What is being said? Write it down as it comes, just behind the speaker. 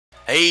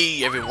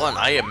Hey everyone,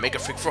 I am Mega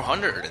Freak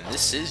 400 and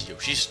this is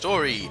Yoshi's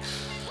Story.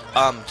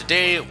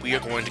 Today we are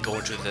going to go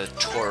into the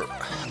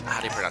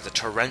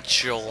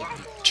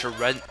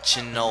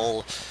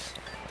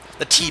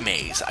the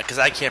T-maze, because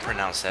I can't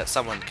pronounce that.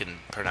 Someone can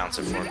pronounce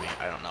it for me.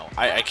 I don't know.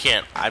 I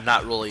can't. I'm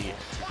not really.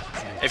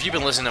 If you've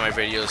been listening to my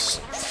videos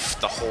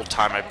the whole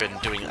time I've been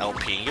doing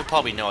LP, you'll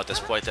probably know at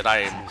this point that I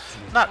am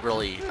not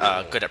really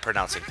good at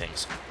pronouncing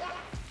things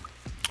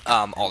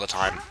all the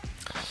time.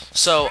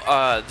 So,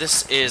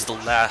 this is the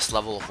last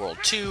level of World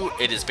 2.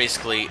 It is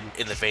basically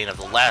in the vein of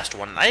the last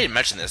one. I didn't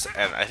mention this,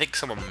 and I think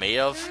someone may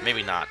have,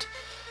 maybe not.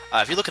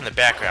 If you look in the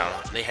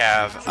background, they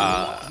have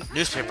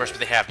newspapers, but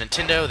they have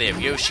Nintendo, they have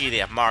Yoshi, they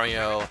have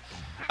Mario,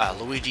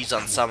 Luigi's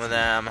on some of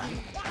them,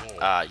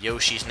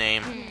 Yoshi's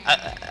name.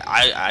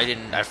 I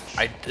didn't,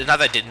 not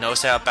that I didn't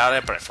notice that about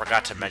it, but I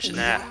forgot to mention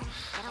that.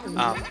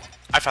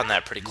 I found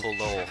that a pretty cool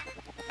little,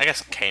 I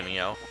guess,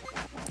 cameo.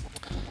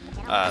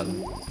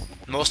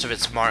 Most of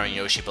it's Mario and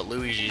Yoshi, but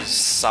Luigi's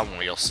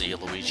somewhere you'll see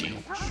Luigi.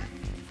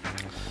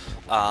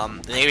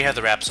 And then we have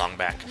the rap song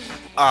back.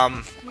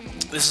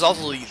 This is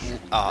also the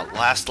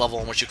last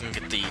level in which you can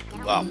get the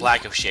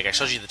black Yoshi egg. I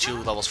showed you the 2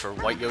 levels for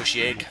white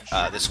Yoshi egg.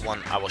 This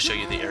one, I will show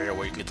you the area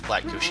where you can get the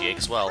black Yoshi egg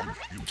as well.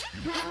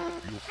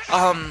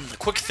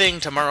 Quick thing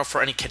tomorrow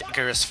for any Kid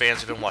Icarus fans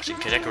who've been watching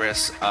Kid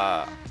Icarus,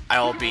 I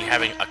will be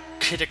having a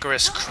Kid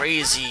Icarus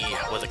Crazy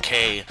with a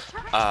K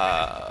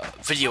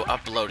video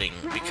uploading,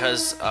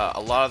 because a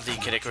lot of the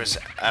Kid Icarus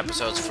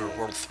episodes for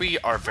World 3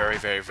 are very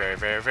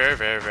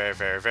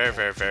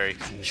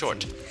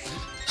short.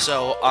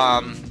 So,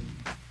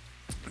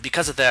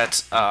 because of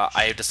that,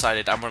 I have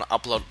decided I'm going to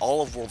upload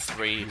all of World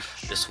 3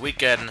 this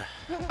weekend,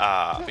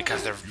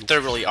 because they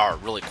really are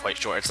really quite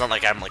short. It's not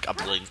like I'm like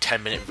uploading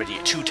 10-minute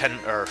video,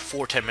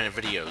 4 10-minute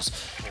videos.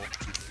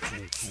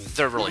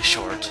 They're really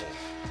short.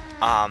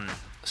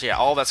 So yeah,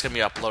 all that's going to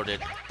be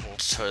uploaded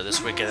to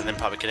this weekend, and then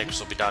probably Kid Icarus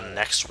will be done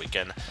next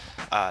weekend.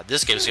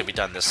 This game is going to be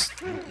done this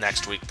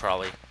next week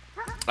probably.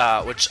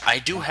 Which I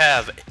do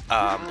have.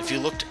 If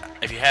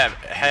you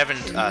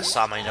haven't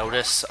saw my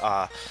notice,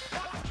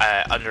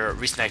 under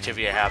recent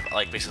activity, I have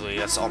like basically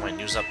that's all my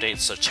news updates.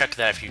 So check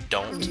that if you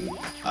don't,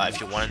 if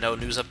you want to know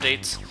news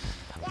updates.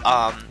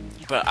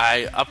 But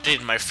I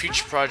updated my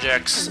future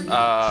projects.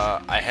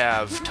 I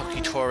have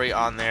Tokitori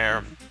on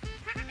there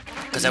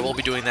because I will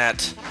be doing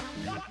that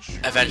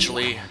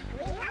eventually,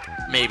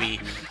 maybe.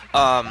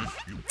 Either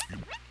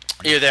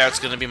there, it's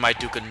going to be my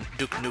Duke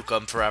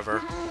Nukem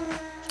Forever.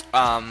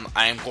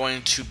 I am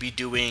going to be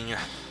doing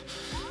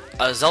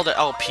a Zelda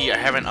LP. I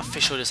haven't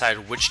officially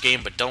decided which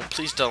game, but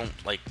please don't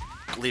like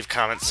leave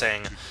comments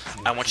saying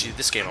I want you to do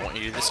this game, I want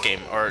you to do this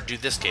game, or do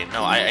this game.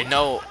 No, I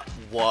know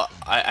what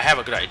I have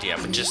a good idea,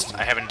 but just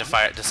I haven't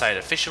decided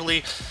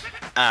officially.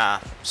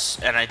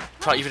 And I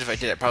probably, even if I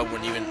did, I probably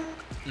wouldn't even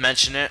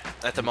mention it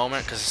at the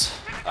moment, because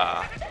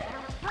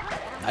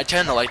I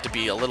tend to like to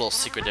be a little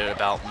secretive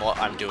about what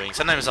I'm doing.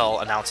 Sometimes I'll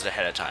announce it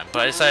ahead of time,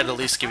 but I decided to at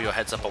least give you a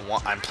heads up on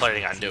what I'm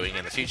planning on doing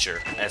in the future,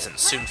 as in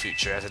soon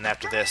future, as in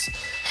after this.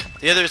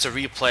 The other is a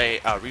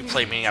replay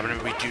meeting. I'm going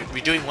to be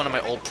redoing one of my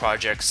old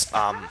projects.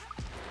 I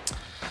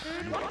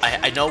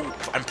know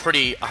I'm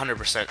pretty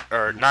 100%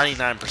 or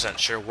 99%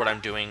 sure what I'm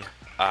doing,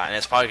 and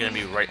it's probably going to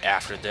be right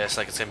after this.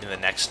 Like, it's going to be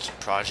the next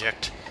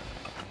project.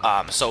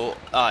 So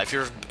if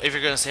you're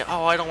going to say,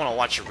 oh, I don't want to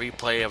watch a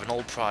replay of an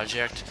old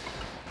project,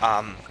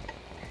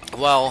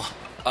 well,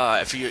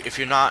 if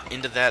you're not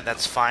into that,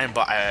 that's fine.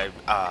 But I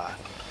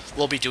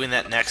will be doing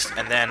that next,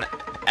 and then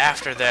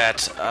after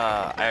that,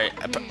 I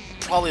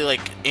probably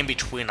like in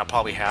between, I'll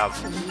probably have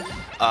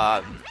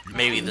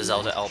maybe the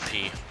Zelda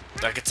LP.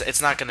 Like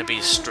it's not going to be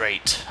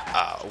straight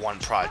one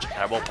project.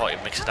 I will probably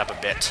mix it up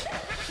a bit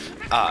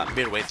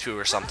midway through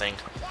or something.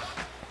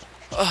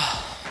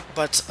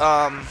 But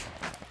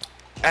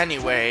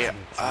anyway,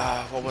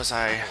 what was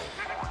I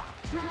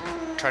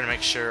trying to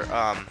make sure?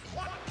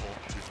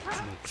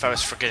 If I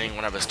was forgetting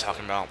what I was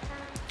talking about.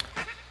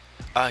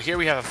 Here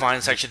we have a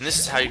vine section. This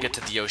is how you get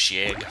to the Yoshi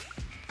egg.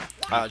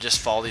 Just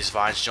follow these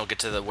vines and you'll get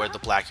to where the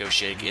black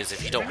Yoshi egg is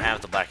if you don't have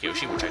the black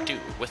Yoshi, which I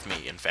do with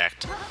me, in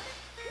fact.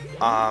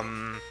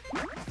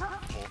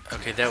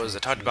 Okay, that was, I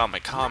talked about my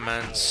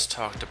comments,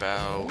 talked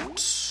about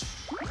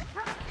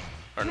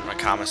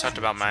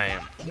my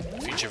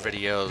future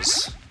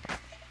videos.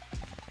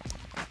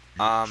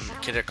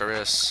 Kid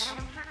Icarus.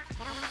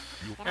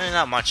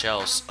 Not much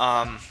else.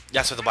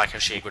 That's where the black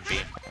Yoshi egg would be.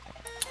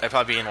 I'd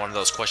probably be in one of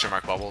those question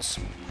mark bubbles.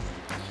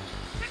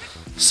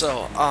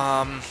 So,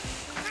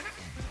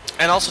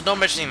 and also don't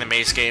mention the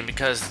maze game,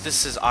 because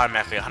this is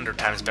automatically 100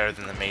 times better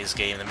than the maze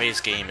game. The maze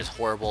game is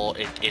horrible.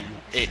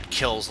 It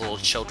kills little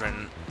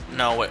children.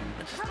 No, it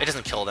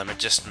doesn't kill them. It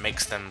just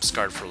makes them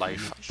scarred for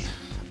life.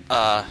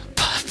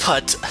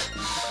 But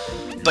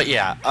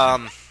yeah.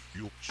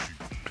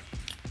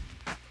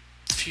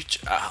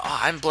 Future.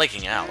 I'm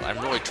blanking out. I'm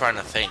really trying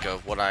to think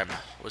of what I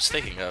was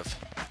thinking of.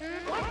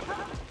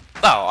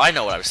 Oh, I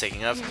know what I was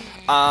thinking of.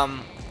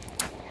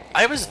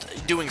 I was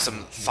doing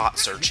some thought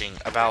searching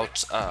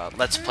about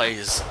Let's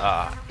Plays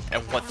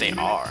and what they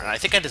are. And I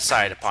think I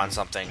decided upon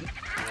something.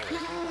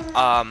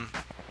 And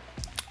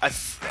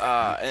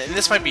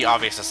this might be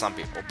obvious to some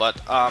people,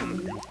 but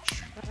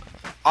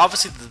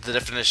obviously the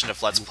definition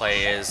of Let's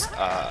Play is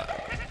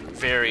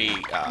very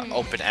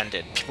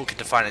open-ended. People can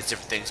define it as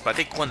different things, but I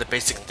think one of the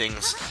basic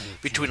things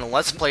between a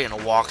Let's Play and a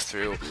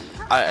walkthrough,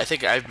 I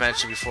think I've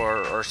mentioned before,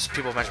 or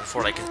people have mentioned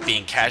before, like it's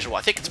being casual.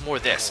 I think it's more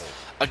this.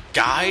 A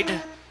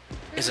guide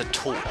is a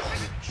tool.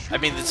 I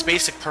mean, its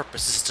basic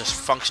purpose is to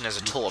function as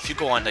a tool. If you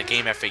go on to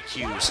Game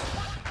FAQs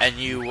and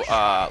you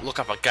look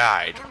up a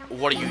guide,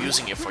 what are you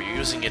using it for? You're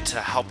using it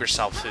to help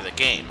yourself through the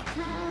game.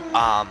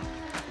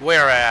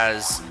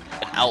 Whereas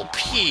an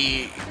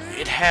LP,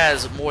 it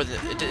has more than...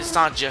 It's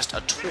not just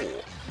a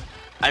tool.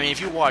 I mean,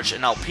 if you watch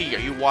an LP, are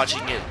you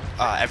watching it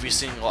every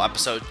single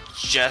episode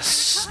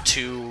just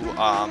to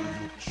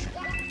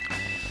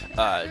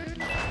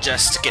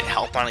get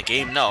help on a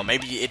game? No,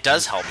 maybe it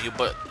does help you,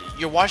 but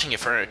you're watching it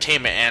for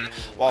entertainment. And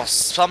while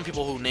some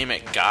people who name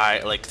it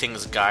guides, like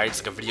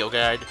a video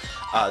guide,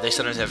 they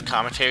sometimes have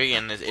commentary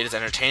and it is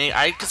entertaining,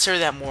 I consider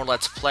that more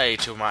Let's Play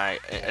in my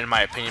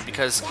opinion,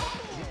 because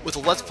with a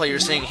Let's Play, you're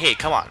saying, hey,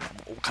 come on,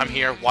 come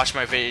here, watch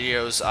my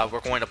videos, we're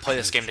going to play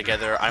this game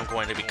together, I'm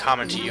going to be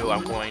commenting to you,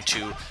 I'm going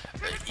to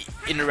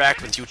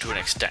interact with you to an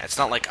extent. It's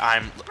not like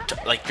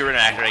you're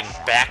interacting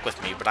back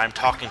with me, but I'm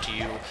talking to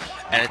you,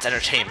 and it's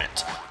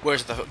entertainment.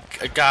 Whereas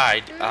a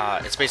guide,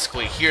 it's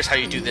basically, here's how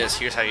you do this,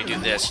 here's how you do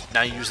this,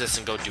 now use this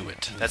and go do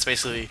it. That's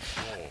basically,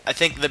 I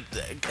think the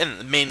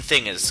main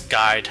thing is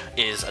guide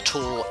is a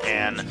tool,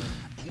 and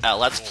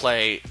Let's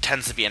Play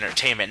tends to be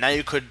entertainment. Now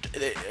it could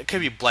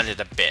be blended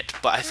a bit,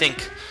 but I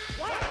think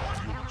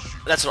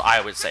that's what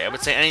I would say. I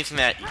would say any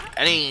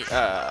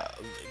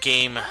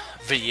game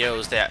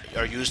videos that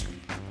are used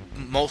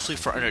mostly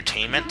for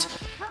entertainment,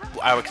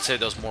 I would consider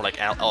those more like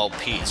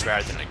LPs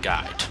rather than a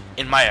guide,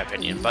 in my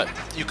opinion. But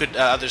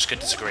others could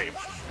disagree.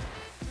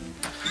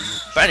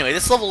 But anyway,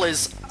 this level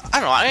is, I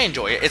don't know, I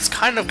enjoy it. It's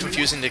kind of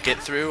confusing to get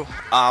through.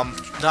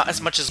 Not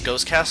as much as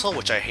Ghost Castle,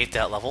 which I hate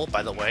that level,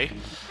 by the way.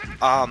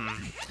 I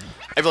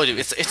really do.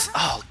 It's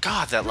oh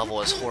god, that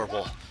level is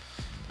horrible.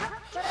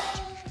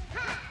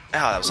 Oh,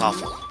 that was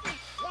awful.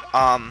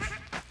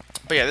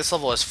 But yeah, this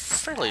level is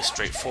fairly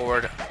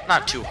straightforward,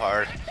 not too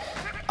hard.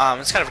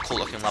 It's kind of a cool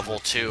looking level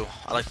too.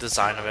 I like the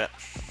design of it.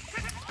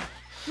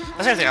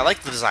 That's everything. I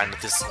like the design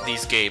of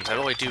these games. I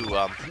really do.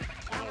 Or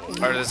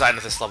the design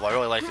of this level. I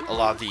really like a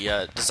lot of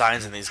the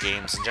designs in these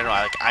games in general.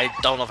 I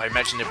don't know if I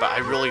mentioned it, but I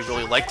really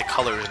like the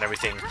colors and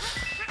everything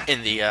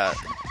in the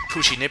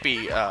Pushy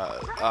Nippy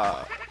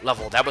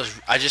level.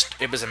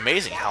 It was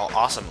amazing how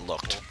awesome it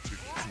looked.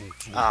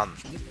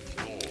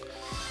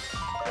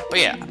 But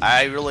yeah,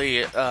 I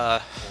really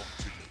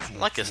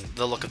like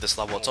the look of this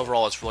level.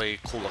 Overall, it's really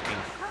cool looking.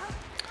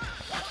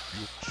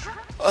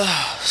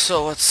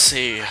 So let's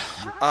see.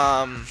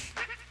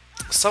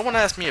 Someone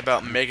asked me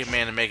about Mega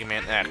Man and Mega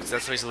Man X.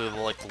 That's basically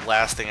like the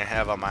last thing I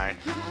have on my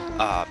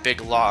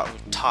big long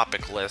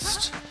topic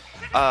list.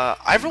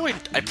 I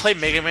play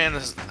Mega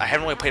Man. I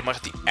haven't really played much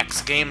of the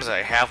X games.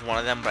 I have one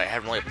of them, but I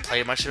haven't really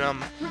played much of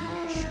them.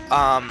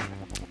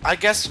 I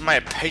guess my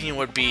opinion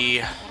would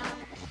be,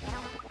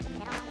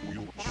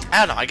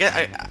 I don't know.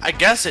 I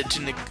guess it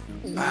didn't.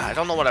 I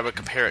don't know what I would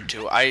compare it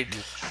to. I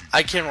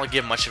can't really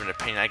give much of an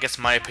opinion. I guess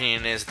my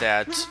opinion is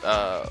that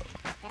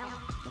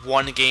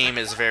one game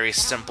is very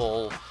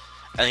simple,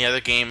 and the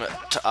other game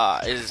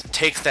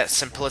takes that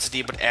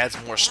simplicity but adds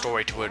more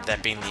story to it.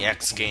 That being the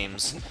X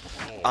games.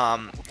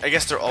 I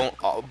guess they're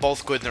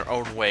both good in their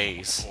own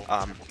ways.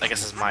 I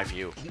guess is my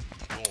view.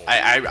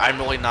 I'm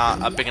really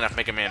not a big enough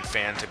Mega Man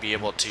fan to be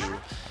able to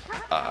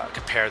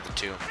compare the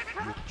two.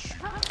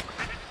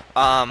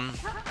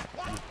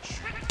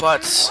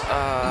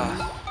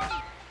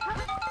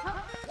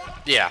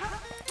 Yeah.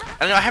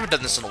 I know I haven't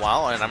done this in a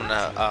while, and I'm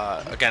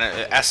gonna,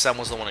 again, SM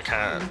was the one that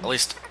kind of, at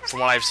least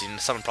from what I've seen,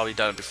 someone probably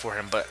done it before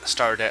him, but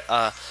started it.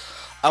 I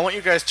want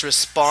you guys to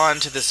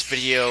respond to this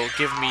video,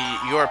 give me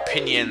your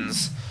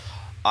opinions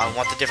on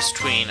what the difference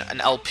between an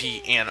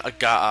LP and a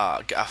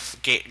guide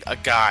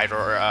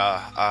or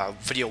a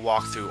video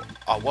walkthrough,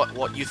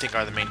 what you think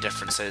are the main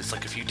differences.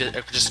 Like if you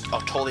just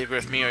totally agree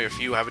with me, or if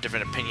you have a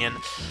different opinion,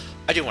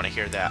 I do want to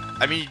hear that.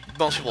 I mean,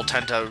 most people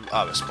tend to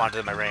respond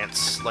to my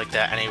rants like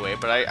that anyway,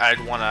 but I'd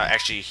want to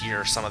actually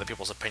hear some of the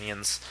people's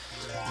opinions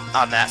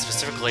on that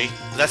specifically.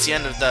 That's the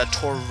end of the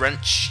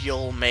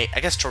torrential, I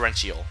guess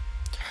torrential,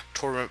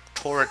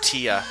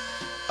 tortilla,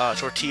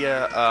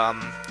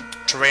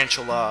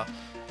 tarantula.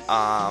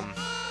 I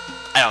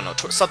don't know,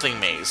 something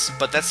maze,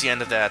 but that's the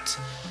end of that.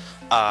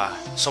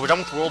 So we're done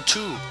with World 2,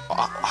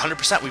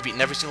 100%, we've beaten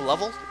every single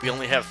level. We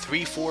only have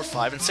 3, 4,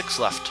 5, and 6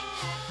 left.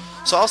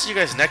 So I'll see you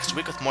guys next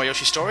week with more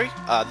Yoshi Story.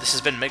 This has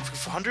been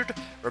Meg400,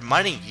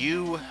 reminding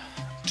you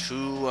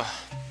to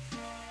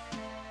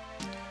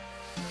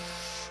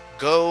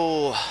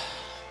go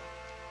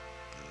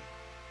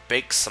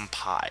bake some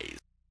pies.